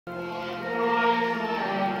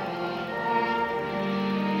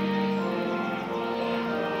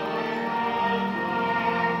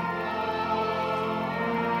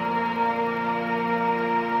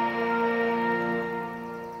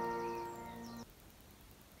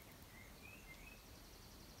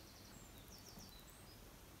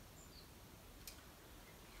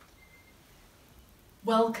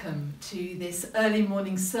Welcome to this early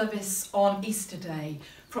morning service on Easter Day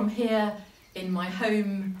from here in my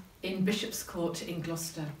home in Bishopscourt in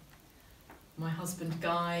Gloucester. My husband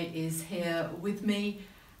Guy is here with me,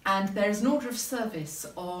 and there is an order of service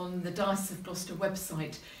on the Diocese of Gloucester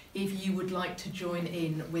website if you would like to join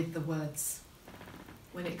in with the words.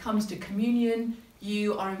 When it comes to communion,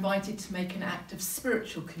 you are invited to make an act of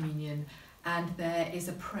spiritual communion, and there is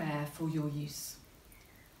a prayer for your use.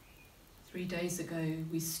 3 days ago,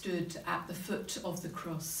 we stood at the foot of the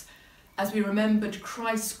cross as we remembered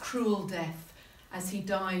Christ's cruel death as he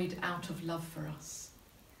died out of love for us.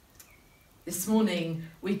 This morning,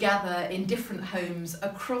 we gather in different homes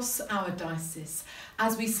across our diocese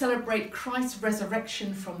as we celebrate Christ's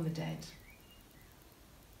resurrection from the dead.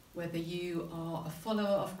 Whether you are a follower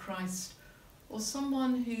of Christ or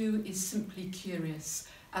someone who is simply curious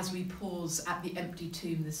as we pause at the empty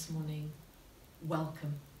tomb this morning,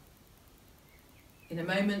 welcome. In a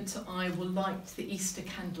moment, I will light the Easter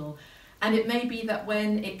candle, and it may be that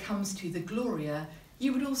when it comes to the Gloria,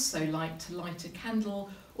 you would also like to light a candle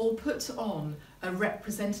or put on a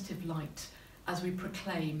representative light as we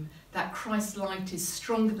proclaim that Christ's light is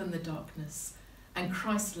stronger than the darkness and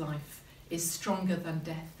Christ's life is stronger than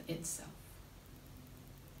death itself.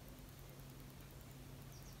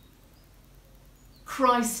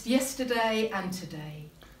 Christ yesterday and today,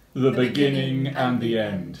 the beginning and the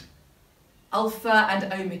end. Alpha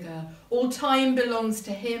and Omega, all time belongs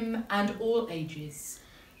to him and all ages.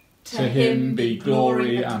 To him be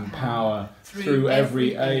glory and power through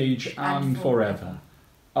every age and forever.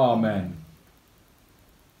 Amen.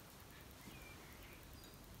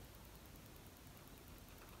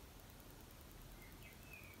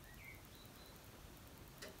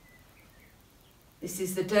 This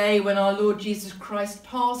is the day when our Lord Jesus Christ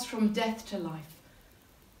passed from death to life.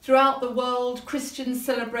 Throughout the world, Christians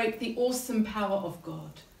celebrate the awesome power of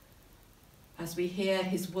God as we hear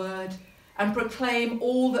his word and proclaim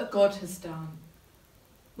all that God has done.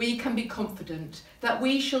 We can be confident that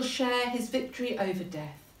we shall share his victory over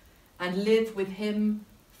death and live with him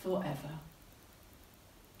forever.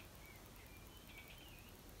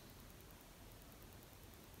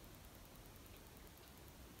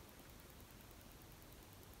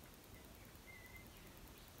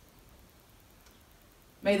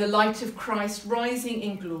 May the light of Christ rising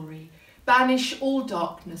in glory banish all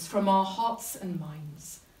darkness from our hearts and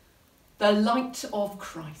minds. The light of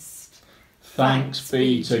Christ. Thanks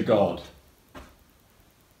be to God.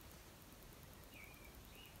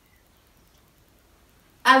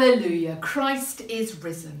 Alleluia, Christ is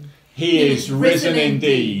risen. He is risen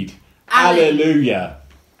indeed. Alleluia.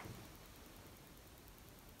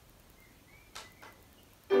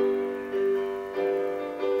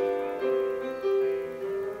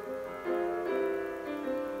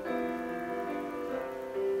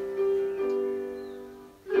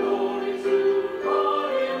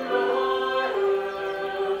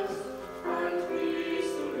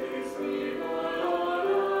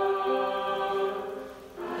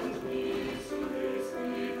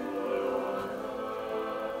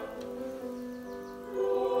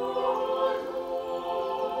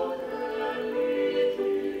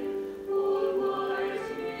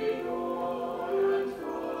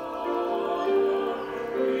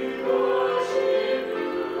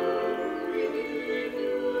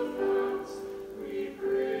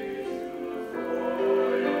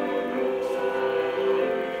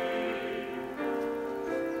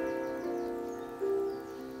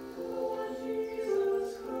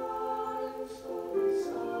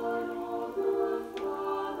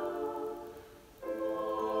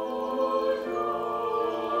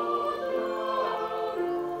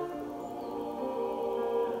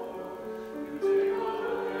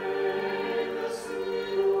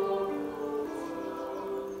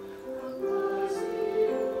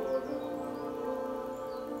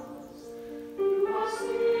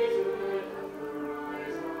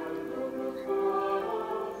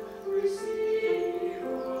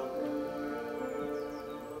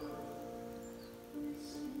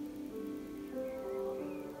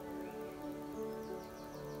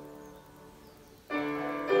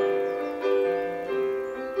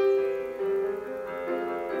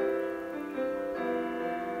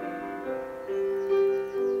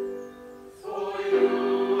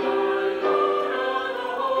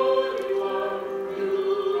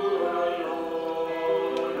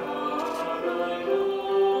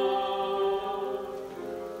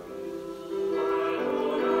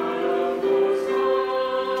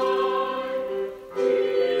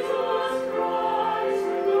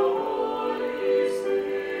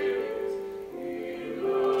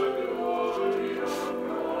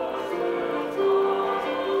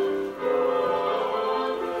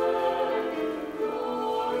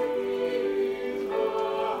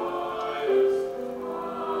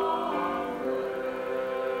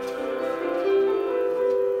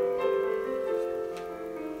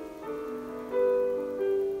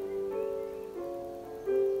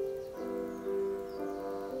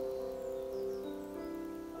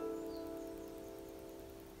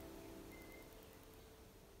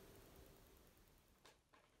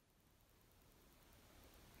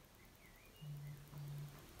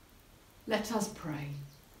 Let us pray.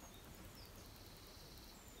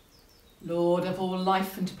 Lord of all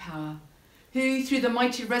life and power, who through the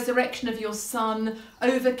mighty resurrection of your Son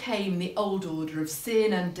overcame the old order of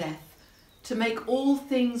sin and death to make all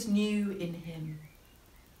things new in him,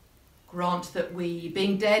 grant that we,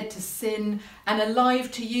 being dead to sin and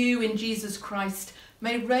alive to you in Jesus Christ,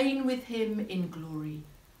 may reign with him in glory,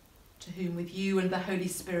 to whom with you and the Holy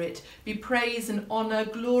Spirit be praise and honour,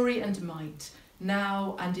 glory and might,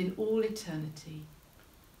 now and in all eternity.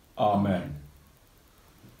 Amen.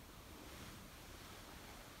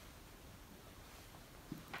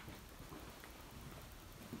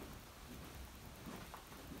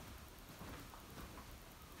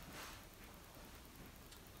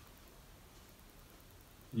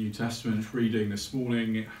 New Testament reading this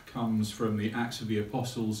morning comes from the Acts of the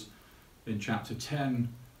Apostles in chapter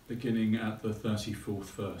 10, beginning at the 34th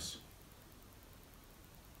verse.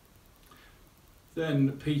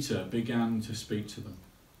 Then Peter began to speak to them.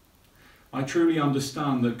 I truly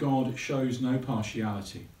understand that God shows no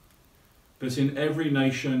partiality, but in every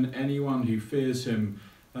nation anyone who fears him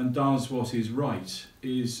and does what is right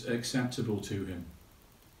is acceptable to him.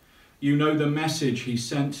 You know the message he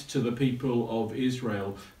sent to the people of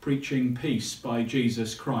Israel, preaching peace by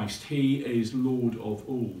Jesus Christ. He is Lord of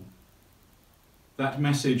all. That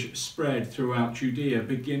message spread throughout Judea,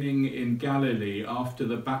 beginning in Galilee after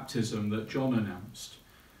the baptism that John announced.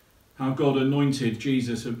 How God anointed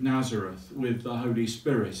Jesus of Nazareth with the Holy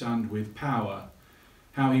Spirit and with power.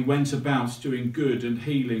 How he went about doing good and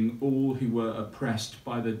healing all who were oppressed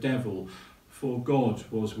by the devil, for God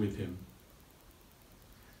was with him.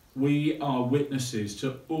 We are witnesses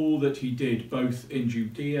to all that he did, both in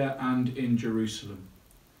Judea and in Jerusalem.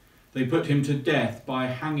 They put him to death by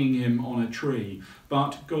hanging him on a tree,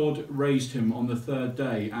 but God raised him on the third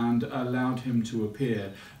day and allowed him to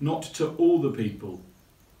appear, not to all the people,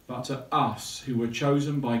 but to us who were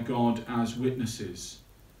chosen by God as witnesses,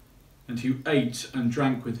 and who ate and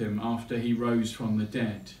drank with him after he rose from the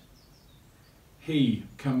dead. He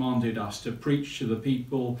commanded us to preach to the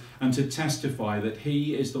people and to testify that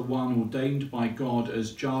he is the one ordained by God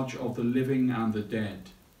as judge of the living and the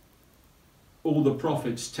dead. All the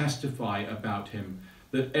prophets testify about him,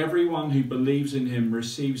 that everyone who believes in him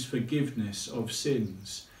receives forgiveness of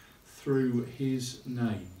sins through his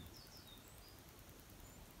name.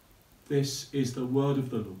 This is the word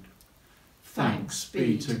of the Lord. Thanks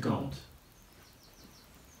be to God.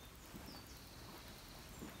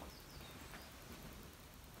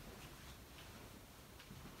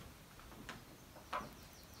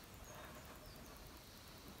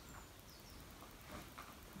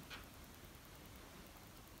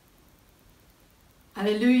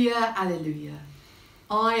 Alleluia, alleluia.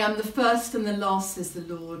 I am the first and the last, says the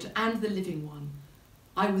Lord, and the living one.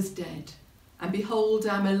 I was dead, and behold,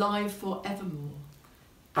 I am alive for evermore.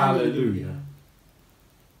 Alleluia.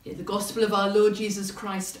 Hear the gospel of our Lord Jesus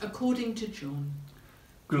Christ according to John.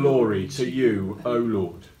 Glory to you, O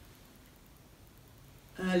Lord.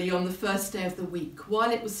 Early on the first day of the week, while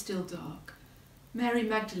it was still dark, Mary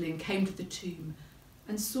Magdalene came to the tomb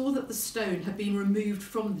and saw that the stone had been removed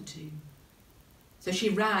from the tomb. So she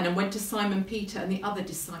ran and went to Simon Peter and the other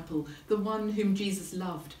disciple, the one whom Jesus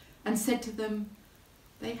loved, and said to them,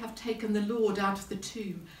 "They have taken the Lord out of the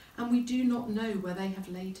tomb, and we do not know where they have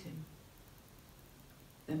laid him."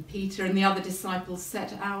 Then Peter and the other disciple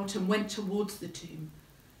set out and went towards the tomb.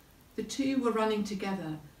 The two were running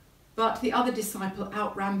together, but the other disciple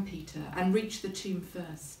outran Peter and reached the tomb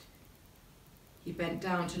first. He bent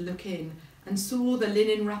down to look in and saw the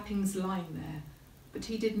linen wrappings lying there, but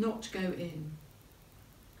he did not go in.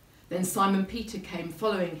 Then Simon Peter came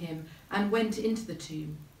following him and went into the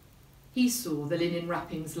tomb. He saw the linen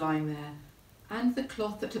wrappings lying there, and the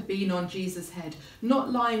cloth that had been on Jesus' head,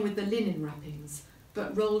 not lying with the linen wrappings,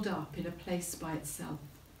 but rolled up in a place by itself.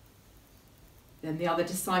 Then the other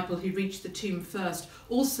disciple who reached the tomb first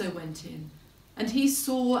also went in, and he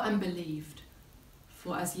saw and believed,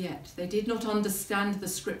 for as yet they did not understand the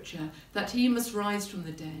scripture that he must rise from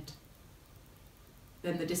the dead.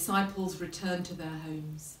 Then the disciples returned to their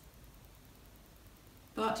homes.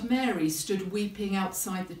 But Mary stood weeping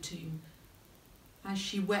outside the tomb. As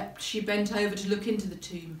she wept, she bent over to look into the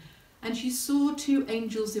tomb, and she saw two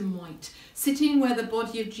angels in white, sitting where the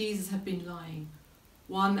body of Jesus had been lying,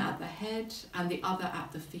 one at the head and the other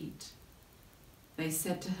at the feet. They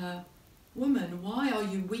said to her, "Woman, why are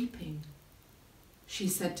you weeping?" She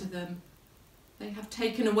said to them, "They have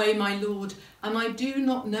taken away my Lord, and I do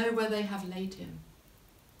not know where they have laid him."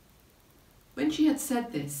 When she had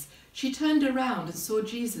said this, she turned around and saw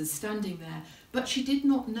Jesus standing there, but she did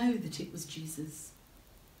not know that it was Jesus.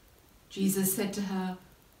 Jesus said to her,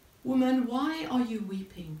 "Woman, why are you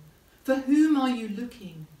weeping? For whom are you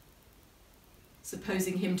looking?"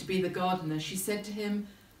 Supposing him to be the gardener, she said to him,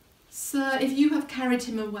 "Sir, if you have carried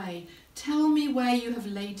him away, tell me where you have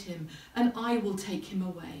laid him, and I will take him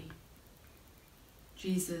away."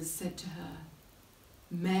 Jesus said to her,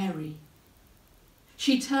 "Mary."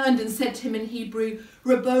 She turned and said to him in Hebrew,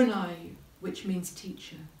 "Rabboni," which means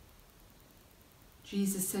teacher.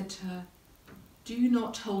 Jesus said to her, "Do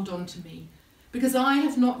not hold on to me, because I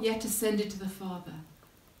have not yet ascended to the Father.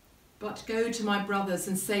 But go to my brothers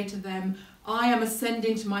and say to them, I am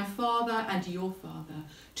ascending to my Father and your Father,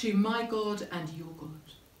 to my God and your God."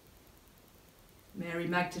 Mary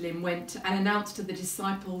Magdalene went and announced to the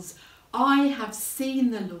disciples, "I have seen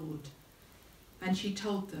the Lord." And she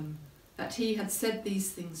told them that he had said these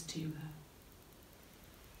things to her.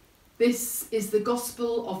 This is the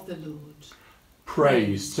gospel of the Lord.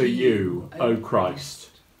 Praise to you, O Christ.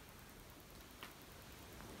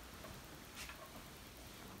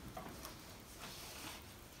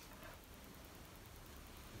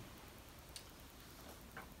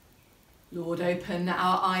 Lord, open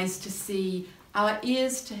our eyes to see, our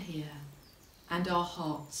ears to hear, and our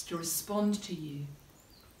hearts to respond to you.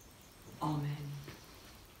 Amen.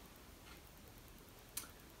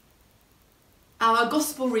 Our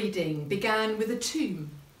gospel reading began with a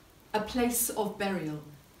tomb, a place of burial.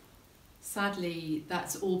 Sadly,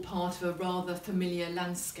 that's all part of a rather familiar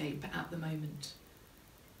landscape at the moment.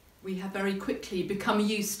 We have very quickly become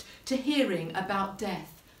used to hearing about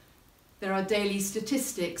death. There are daily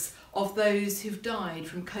statistics of those who've died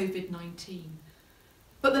from COVID-19.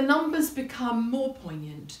 But the numbers become more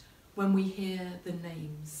poignant when we hear the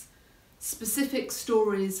names, specific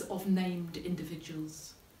stories of named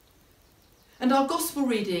individuals. And our gospel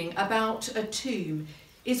reading about a tomb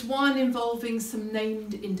is one involving some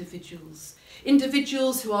named individuals,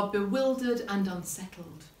 individuals who are bewildered and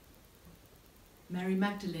unsettled. Mary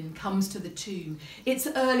Magdalene comes to the tomb. It's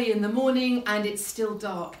early in the morning and it's still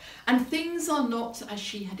dark, and things are not as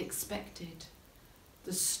she had expected.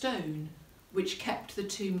 The stone which kept the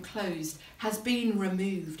tomb closed has been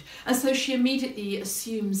removed, and so she immediately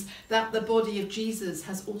assumes that the body of Jesus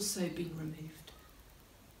has also been removed.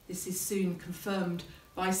 This is soon confirmed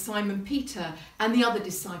by Simon Peter and the other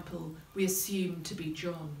disciple we assume to be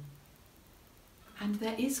John. And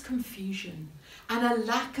there is confusion and a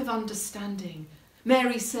lack of understanding.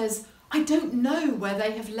 Mary says, "I don't know where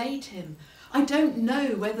they have laid him. I don't know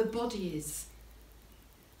where the body is."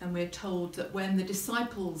 And we're told that when the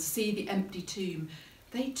disciples see the empty tomb,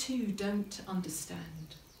 they too don't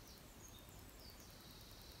understand.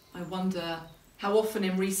 I wonder how often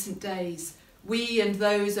in recent days we and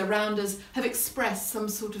those around us have expressed some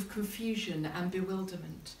sort of confusion and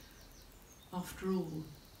bewilderment. After all,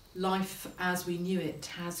 life as we knew it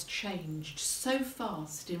has changed so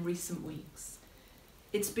fast in recent weeks.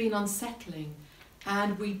 It's been unsettling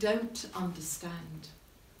and we don't understand.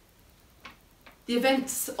 The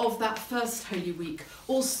events of that first Holy Week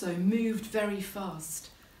also moved very fast.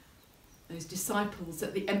 Those disciples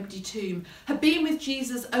at the empty tomb had been with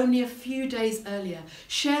Jesus only a few days earlier,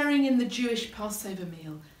 sharing in the Jewish Passover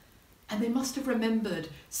meal. And they must have remembered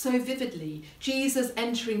so vividly Jesus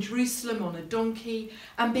entering Jerusalem on a donkey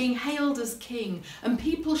and being hailed as king, and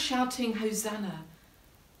people shouting Hosanna.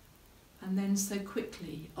 And then so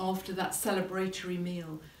quickly, after that celebratory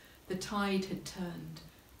meal, the tide had turned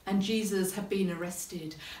and Jesus had been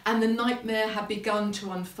arrested and the nightmare had begun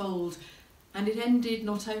to unfold, and it ended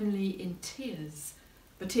not only in tears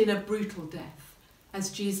but in a brutal death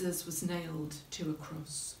as Jesus was nailed to a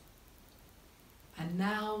cross. And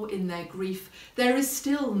now in their grief there is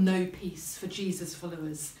still no peace for Jesus'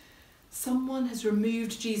 followers. Someone has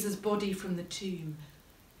removed Jesus' body from the tomb.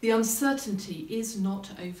 The uncertainty is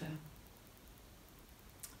not over.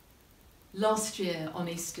 Last year on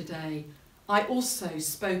Easter Day, I also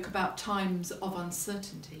spoke about times of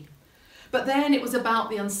uncertainty. But then it was about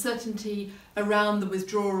the uncertainty around the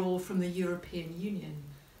withdrawal from the European Union.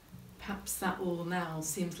 Perhaps that all now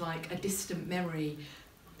seems like a distant memory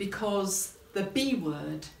because the B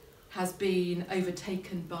word has been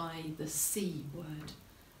overtaken by the C word.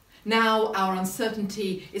 Now our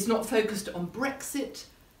uncertainty is not focused on Brexit,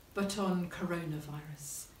 but on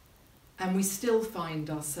coronavirus. And we still find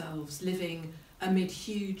ourselves living amid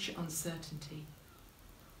huge uncertainty.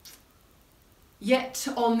 Yet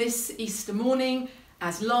on this Easter morning,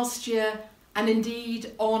 as last year, and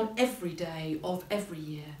indeed on every day of every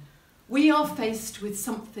year, we are faced with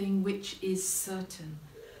something which is certain: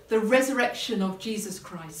 the resurrection of Jesus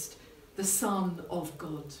Christ, the Son of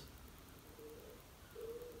God.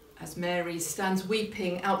 As Mary stands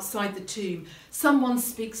weeping outside the tomb, someone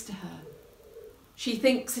speaks to her. She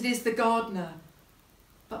thinks it is the gardener,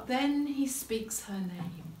 but then he speaks her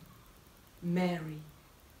name, Mary.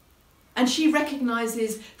 And she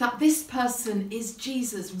recognises that this person is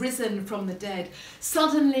Jesus, risen from the dead.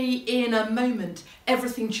 Suddenly, in a moment,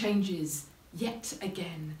 everything changes yet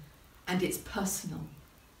again, and it's personal,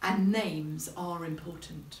 and names are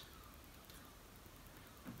important.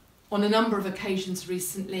 On a number of occasions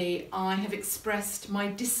recently, I have expressed my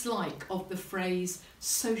dislike of the phrase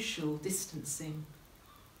social distancing.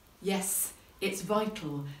 Yes, it's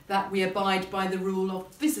vital that we abide by the rule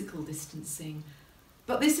of physical distancing,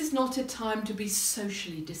 but this is not a time to be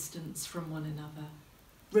socially distanced from one another.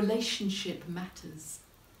 Relationship matters.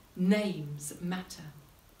 Names matter.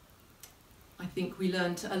 I think we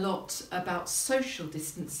learnt a lot about social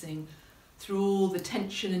distancing through all the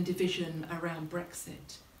tension and division around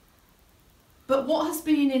Brexit. But what has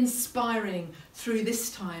been inspiring through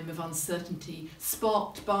this time of uncertainty,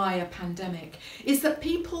 sparked by a pandemic, is that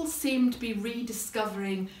people seem to be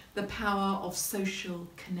rediscovering the power of social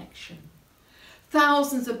connection.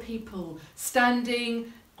 Thousands of people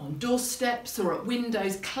standing on doorsteps or at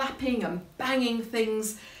windows, clapping and banging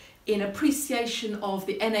things in appreciation of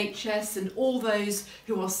the NHS and all those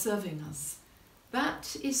who are serving us.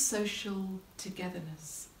 That is social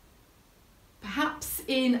togetherness. Perhaps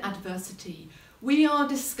in adversity, we are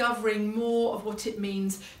discovering more of what it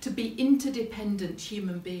means to be interdependent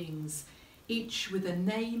human beings, each with a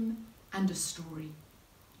name and a story.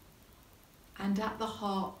 And at the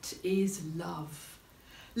heart is love.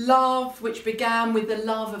 Love which began with the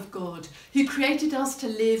love of God, who created us to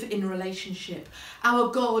live in relationship.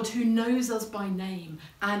 Our God who knows us by name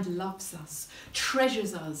and loves us,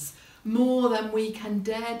 treasures us more than we can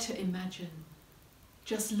dare to imagine.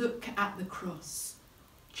 Just look at the cross.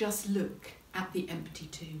 Just look at the empty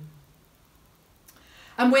tomb.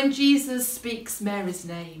 And when Jesus speaks Mary's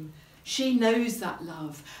name, she knows that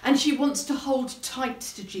love and she wants to hold tight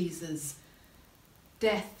to Jesus.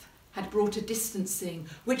 Death had brought a distancing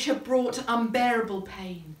which had brought unbearable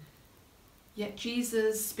pain. Yet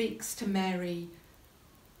Jesus speaks to Mary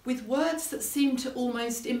with words that seem to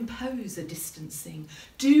almost impose a distancing.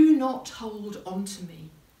 Do not hold on to me.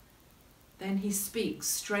 Then he speaks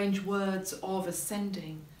strange words of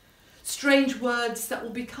ascending, strange words that will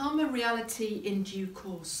become a reality in due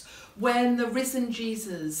course when the risen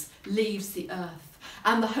Jesus leaves the earth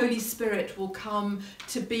and the Holy Spirit will come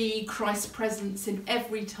to be Christ's presence in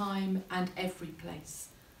every time and every place.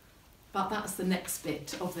 But that's the next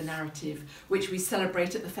bit of the narrative, which we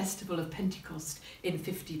celebrate at the festival of Pentecost in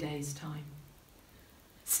 50 days' time.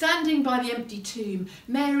 Standing by the empty tomb,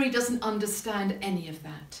 Mary doesn't understand any of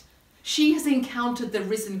that. She has encountered the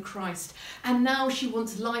risen Christ, and now she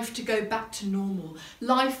wants life to go back to normal,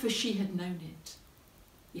 life as she had known it.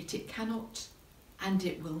 Yet it cannot, and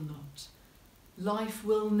it will not. Life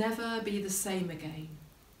will never be the same again.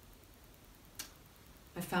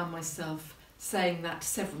 I found myself saying that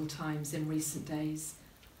several times in recent days.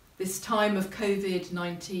 This time of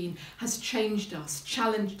COVID-19 has changed us,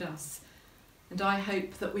 challenged us, and I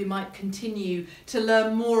hope that we might continue to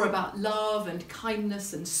learn more about love and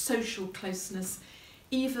kindness and social closeness,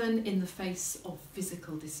 even in the face of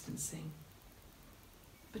physical distancing.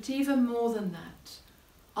 But even more than that,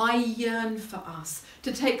 I yearn for us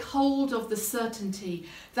to take hold of the certainty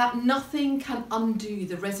that nothing can undo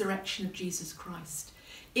the resurrection of Jesus Christ.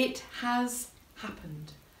 It has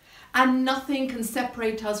happened. And nothing can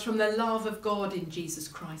separate us from the love of God in Jesus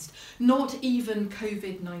Christ. Not even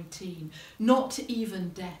COVID-19, not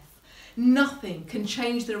even death. Nothing can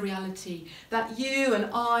change the reality that you and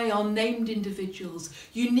I are named individuals,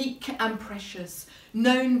 unique and precious,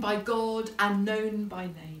 known by God and known by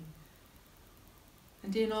name.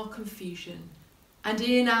 And in our confusion, and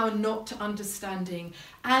in our not understanding,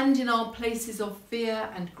 and in our places of fear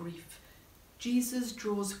and grief, Jesus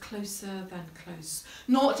draws closer than close,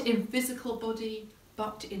 not in physical body,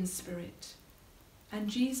 but in spirit. And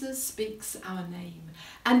Jesus speaks our name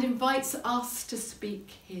and invites us to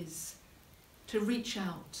speak his, to reach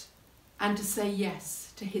out and to say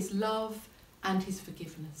yes to his love and his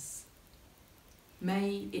forgiveness.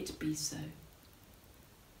 May it be so.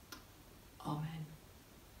 Amen.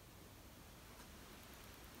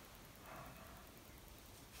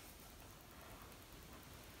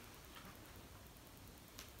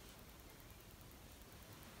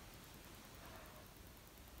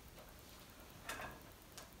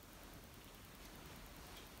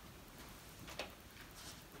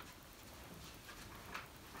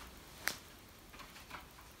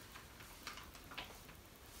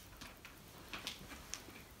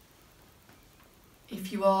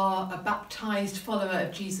 If you are a baptised follower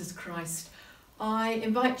of Jesus Christ, I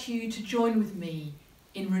invite you to join with me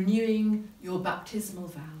in renewing your baptismal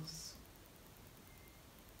vows.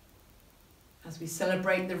 As we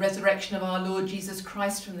celebrate the resurrection of our Lord Jesus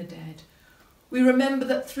Christ from the dead, we remember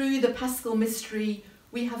that through the Paschal mystery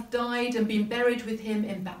we have died and been buried with him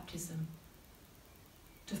in baptism.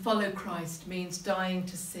 To follow Christ means dying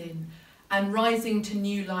to sin and rising to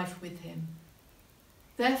new life with him.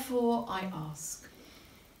 Therefore I ask,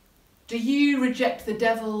 do you reject the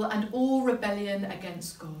devil and all rebellion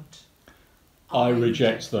against God? I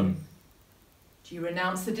reject them. Do you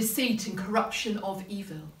renounce the deceit and corruption of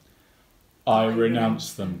evil? I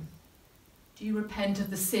renounce them. Do you repent of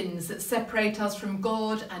the sins that separate us from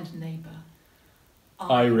God and neighbour?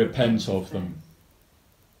 I repent of them.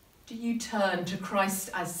 Do you turn to Christ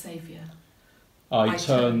as Saviour? I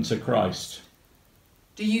turn to Christ.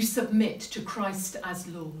 Do you submit to Christ as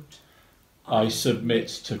Lord? I submit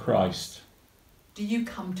to Christ. Do you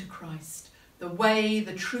come to Christ, the way,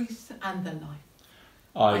 the truth and the life?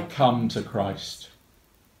 I come to Christ.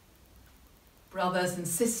 Brothers and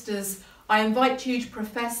sisters, I invite you to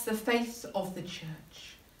profess the faith of the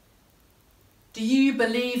Church. Do you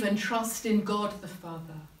believe and trust in God the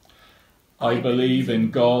Father? I believe in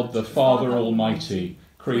God the Father Almighty,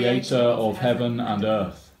 creator of heaven and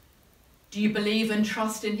earth. Do you believe and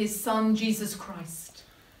trust in his Son, Jesus Christ?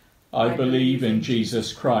 I believe in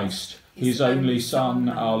Jesus Christ, his only Son,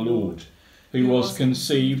 our Lord, who was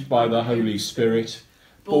conceived by the Holy Spirit,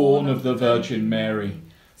 born of the Virgin Mary,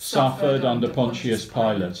 suffered under Pontius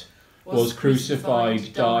Pilate, was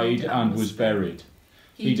crucified, died, and was buried.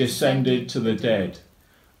 He descended to the dead.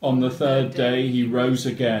 On the third day he rose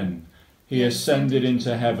again. He ascended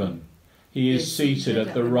into heaven. He is seated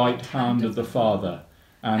at the right hand of the Father,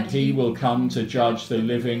 and he will come to judge the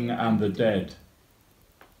living and the dead.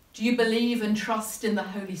 Do you believe and trust in the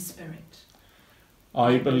Holy Spirit?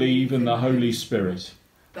 I believe in the Holy Spirit,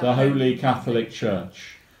 the Holy Catholic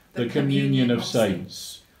Church, the communion of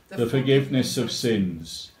saints, the forgiveness of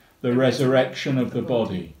sins, the resurrection of the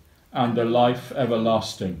body, and the life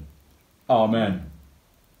everlasting. Amen.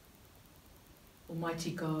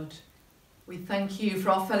 Almighty God, we thank you for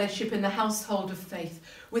our fellowship in the household of faith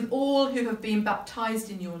with all who have been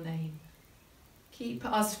baptised in your name. Keep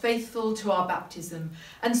us faithful to our baptism,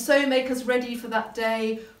 and so make us ready for that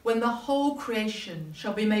day when the whole creation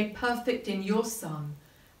shall be made perfect in your Son,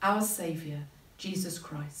 our Saviour, Jesus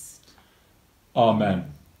Christ.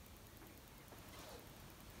 Amen.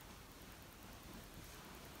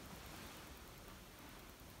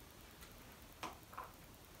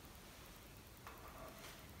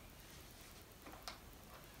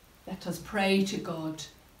 Let us pray to God,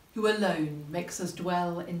 who alone makes us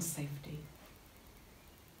dwell in safety.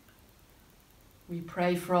 We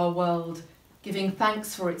pray for our world, giving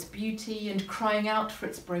thanks for its beauty and crying out for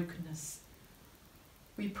its brokenness.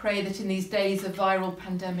 We pray that in these days of viral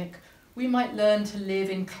pandemic, we might learn to live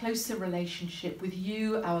in closer relationship with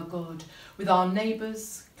you, our God, with our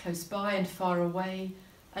neighbours, close by and far away,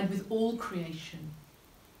 and with all creation.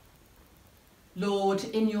 Lord,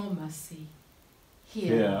 in your mercy,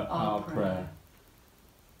 hear our prayer.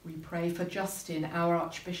 We pray for Justin, our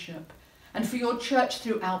Archbishop, and for your Church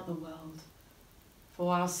throughout the world,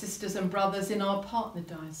 for our sisters and brothers in our partner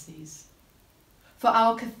dioceses, for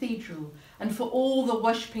our cathedral, and for all the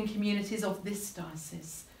worshipping communities of this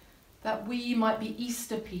diocese, that we might be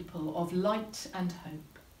Easter people of light and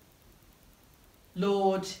hope.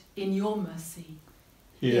 Lord, in your mercy,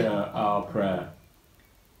 hear our prayer.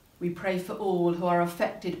 We pray for all who are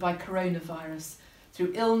affected by coronavirus,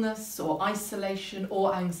 through illness or isolation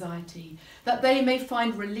or anxiety, that they may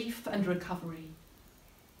find relief and recovery.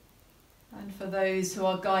 And for those who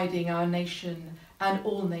are guiding our nation and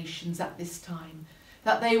all nations at this time,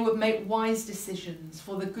 that they would make wise decisions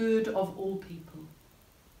for the good of all people.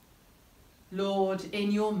 Lord,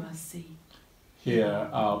 in your mercy, hear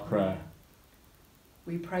our prayer.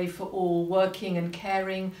 We pray for all working and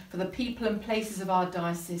caring for the people and places of our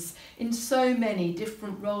diocese in so many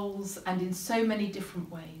different roles and in so many different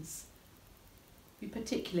ways. We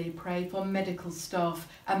particularly pray for medical staff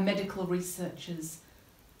and medical researchers,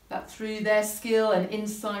 that through their skill and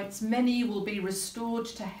insights many will be restored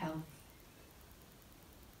to health.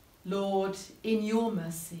 Lord, in your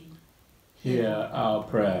mercy, hear our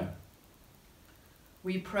prayer.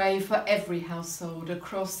 We pray for every household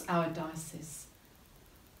across our diocese,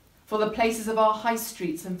 for the places of our high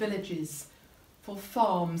streets and villages, for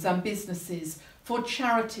farms and businesses, for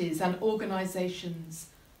charities and organisations,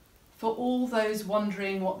 for all those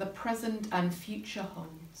wondering what the present and future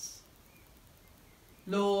holds.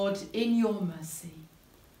 Lord, in your mercy,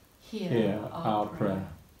 hear our prayer.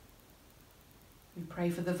 We pray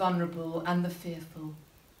for the vulnerable and the fearful,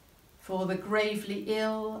 for the gravely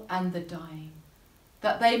ill and the dying,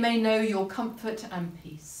 that they may know your comfort and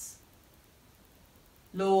peace.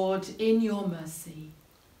 Lord, in your mercy,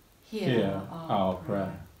 hear our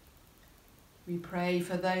prayer. We pray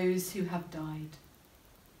for those who have died,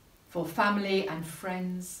 for family and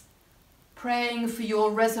friends, praying for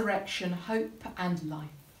your resurrection, hope and life.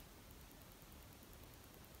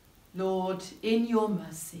 Lord, in your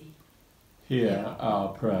mercy, hear our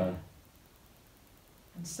prayer.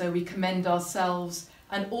 And so we commend ourselves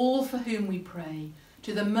and all for whom we pray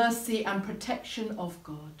to the mercy and protection of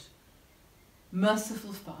God.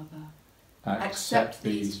 Merciful Father, accept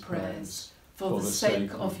these prayers for the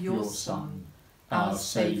sake of your Son, our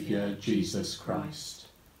Saviour, Jesus Christ.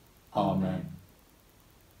 Amen.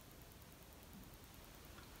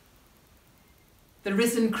 The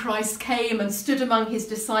risen Christ came and stood among his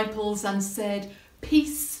disciples and said,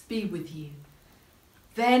 "Peace be with you."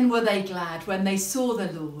 Then were they glad when they saw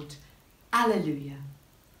the Lord. Alleluia.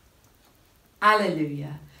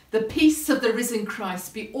 Alleluia. The peace of the risen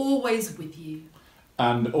Christ be always with you.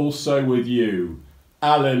 And also with you.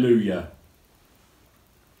 Alleluia.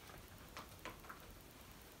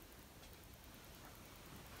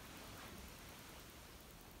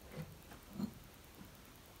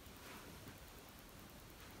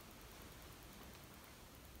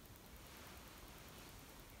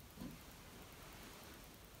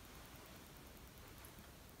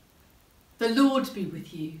 The Lord be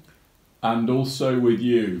with you. And also with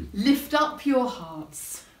you. Lift up your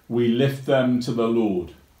hearts. We lift them to the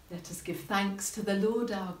Lord. Let us give thanks to the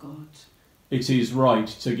Lord our God. It is right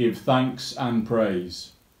to give thanks and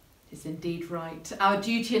praise. It is indeed right, our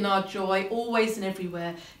duty and our joy, always and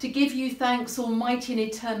everywhere, to give you thanks, Almighty and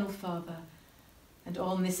Eternal Father. And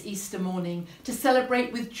on this Easter morning, to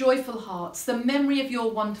celebrate with joyful hearts the memory of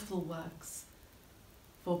your wonderful works.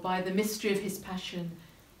 For by the mystery of his passion,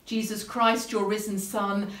 Jesus Christ, your risen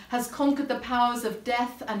Son, has conquered the powers of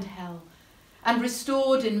death and hell, and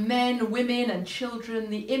restored in men, women and children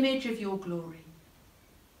the image of your glory.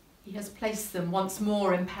 He has placed them once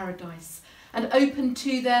more in paradise, and opened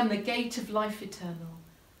to them the gate of life eternal.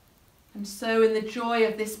 And so in the joy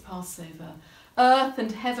of this Passover, earth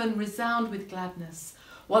and heaven resound with gladness,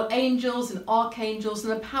 while angels and archangels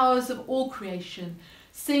and the powers of all creation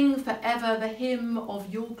sing forever the hymn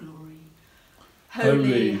of your glory.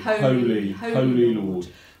 Holy, holy, holy Lord,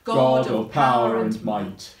 God of power and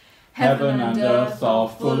might. Heaven and earth are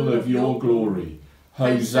full of your glory.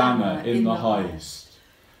 Hosanna in the highest.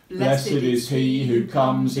 Blessed is he who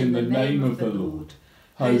comes in the name of the Lord.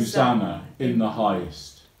 Hosanna in the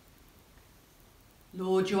highest.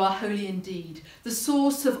 Lord, you are holy indeed, the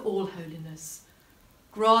source of all holiness.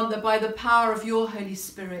 Grant that by the power of your Holy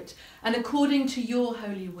Spirit, and according to your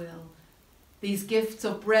holy will, these gifts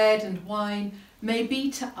of bread and wine may be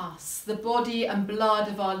to us the body and blood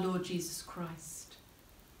of our Lord Jesus Christ,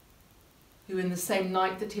 who in the same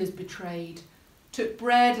night that he was betrayed, took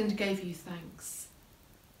bread and gave you thanks.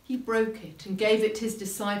 He broke it and gave it to his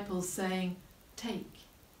disciples, saying, "Take,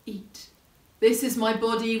 eat. This is my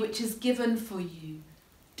body which is given for you.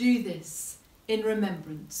 Do this in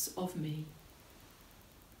remembrance of me."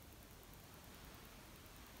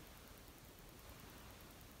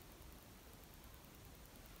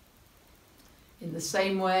 In the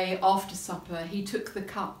same way, after supper, he took the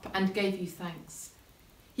cup and gave you thanks.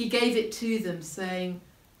 He gave it to them, saying,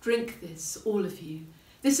 "Drink this, all of you.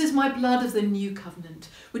 This is my blood of the new covenant,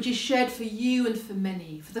 which is shed for you and for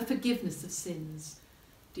many, for the forgiveness of sins.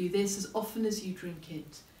 Do this as often as you drink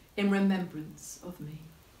it, in remembrance of me."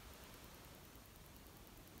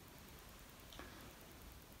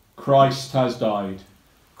 Christ has died.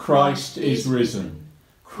 Christ is risen.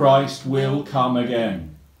 Christ will come again.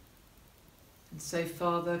 And so,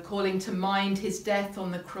 Father, calling to mind his death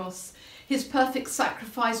on the cross, his perfect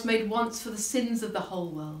sacrifice made once for the sins of the whole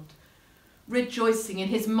world, rejoicing in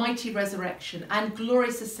his mighty resurrection and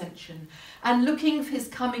glorious ascension, and looking for his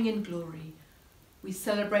coming in glory, we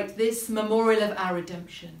celebrate this memorial of our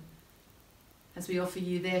redemption. As we offer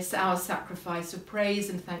you this, our sacrifice of praise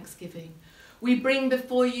and thanksgiving, we bring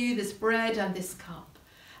before you this bread and this cup,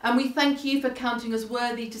 and we thank you for counting us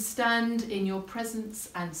worthy to stand in your presence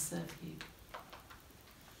and serve you.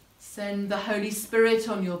 Send the Holy Spirit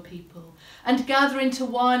on your people, and gather into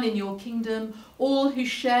one in your kingdom all who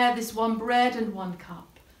share this one bread and one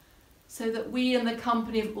cup, so that we in the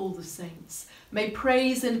company of all the saints may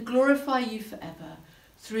praise and glorify you forever,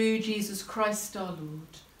 through Jesus Christ our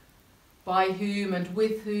Lord, by whom and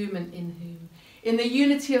with whom and in whom, in the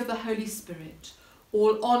unity of the Holy Spirit,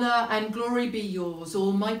 all honour and glory be yours,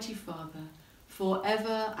 Almighty Father, for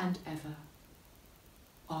ever and ever.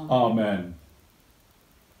 Amen. Amen.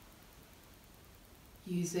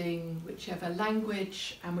 Using whichever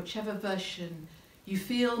language and whichever version you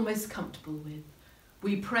feel most comfortable with,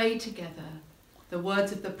 we pray together the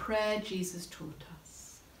words of the prayer Jesus taught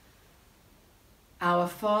us. Our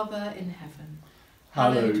Father in heaven,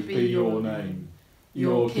 Hallowed be your name.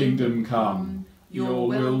 Your kingdom come, your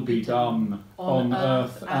will be done, on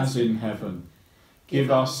earth as in heaven. Give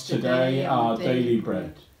us today our daily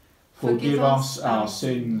bread. Forgive us our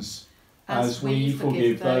sins, as we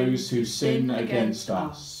forgive those who sin against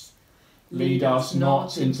us. Lead us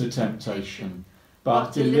not into temptation,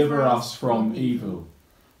 but deliver us from evil.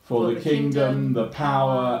 For the kingdom, the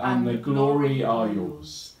power, and the glory are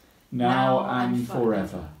yours, now and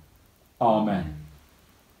forever. Amen.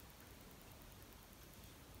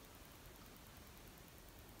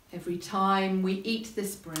 Every time we eat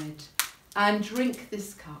this bread and drink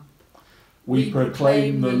this cup, we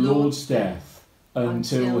proclaim the Lord's death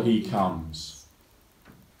until he comes.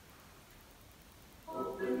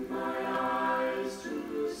 Open my eyes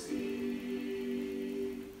to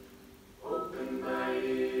see, open my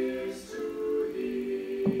ears to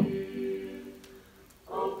hear,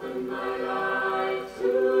 open my life to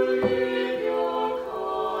live your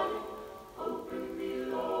calling, open me,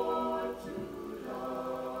 Lord, to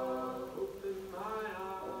love. Open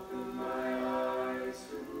my eyes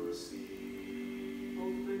to see,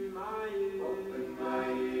 open my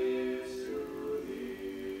ears to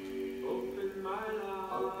hear, open my life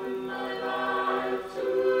to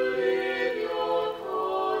live your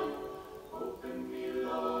calling, open me,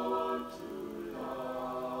 Lord, to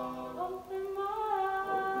love. Open my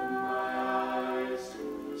eyes to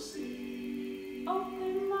see,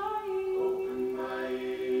 open my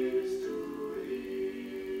ears to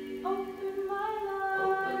hear, open my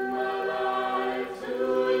life to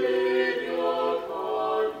live your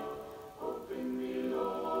calling, open me,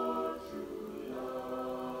 Lord, to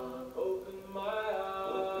love. Open my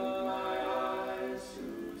eyes to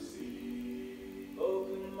see,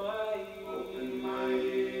 open my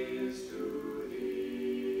ears to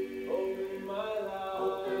hear, open my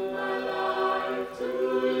life to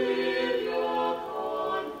live your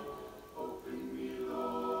calling, open me,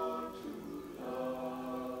 Lord, to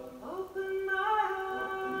love. Open my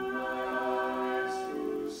eyes to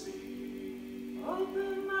see,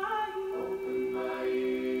 open my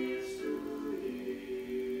ears to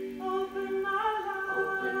hear, open my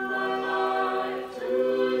life to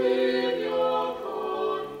live your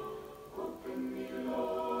calling, open me,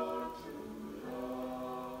 Lord, to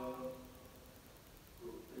love.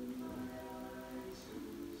 Open my eyes to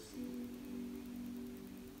see,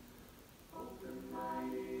 open my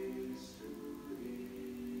ears to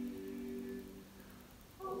hear,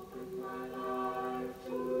 open my life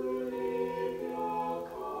to live your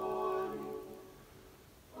calling,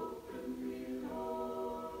 open me,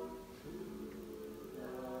 Lord, to love.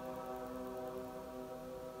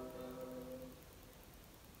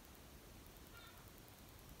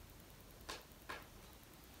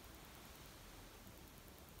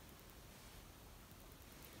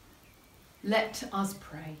 Let us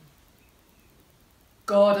pray.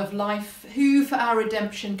 God of life, who for our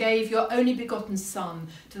redemption gave your only begotten Son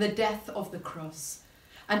to the death of the cross,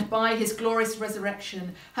 and by his glorious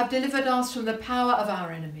resurrection have delivered us from the power of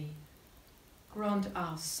our enemy, grant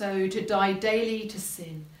us so to die daily to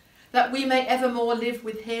sin, that we may evermore live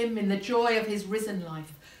with him in the joy of his risen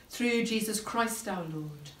life, through Jesus Christ our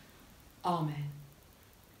Lord. Amen.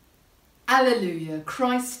 Alleluia,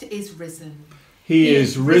 Christ is risen. He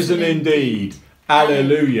is risen indeed.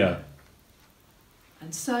 Alleluia.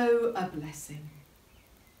 And so a blessing.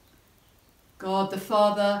 God the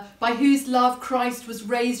Father, by whose love Christ was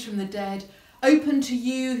raised from the dead, open to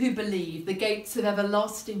you who believe the gates of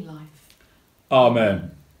everlasting life.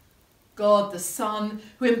 Amen. God the Son,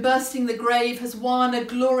 who in bursting the grave has won a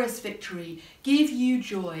glorious victory, give you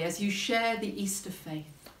joy as you share the Easter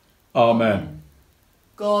faith. Amen.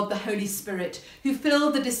 God the Holy Spirit, who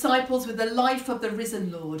filled the disciples with the life of the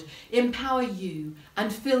risen Lord, empower you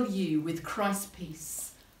and fill you with Christ's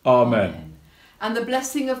peace. Amen. And the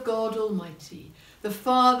blessing of God Almighty, the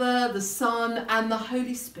Father, the Son, and the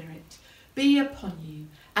Holy Spirit, be upon you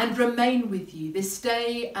and remain with you this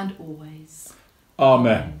day and always.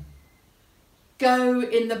 Amen. Go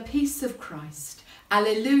in the peace of Christ.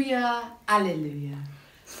 Alleluia, alleluia.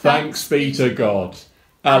 Thanks be to God.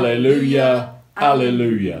 Alleluia,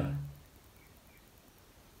 alleluia.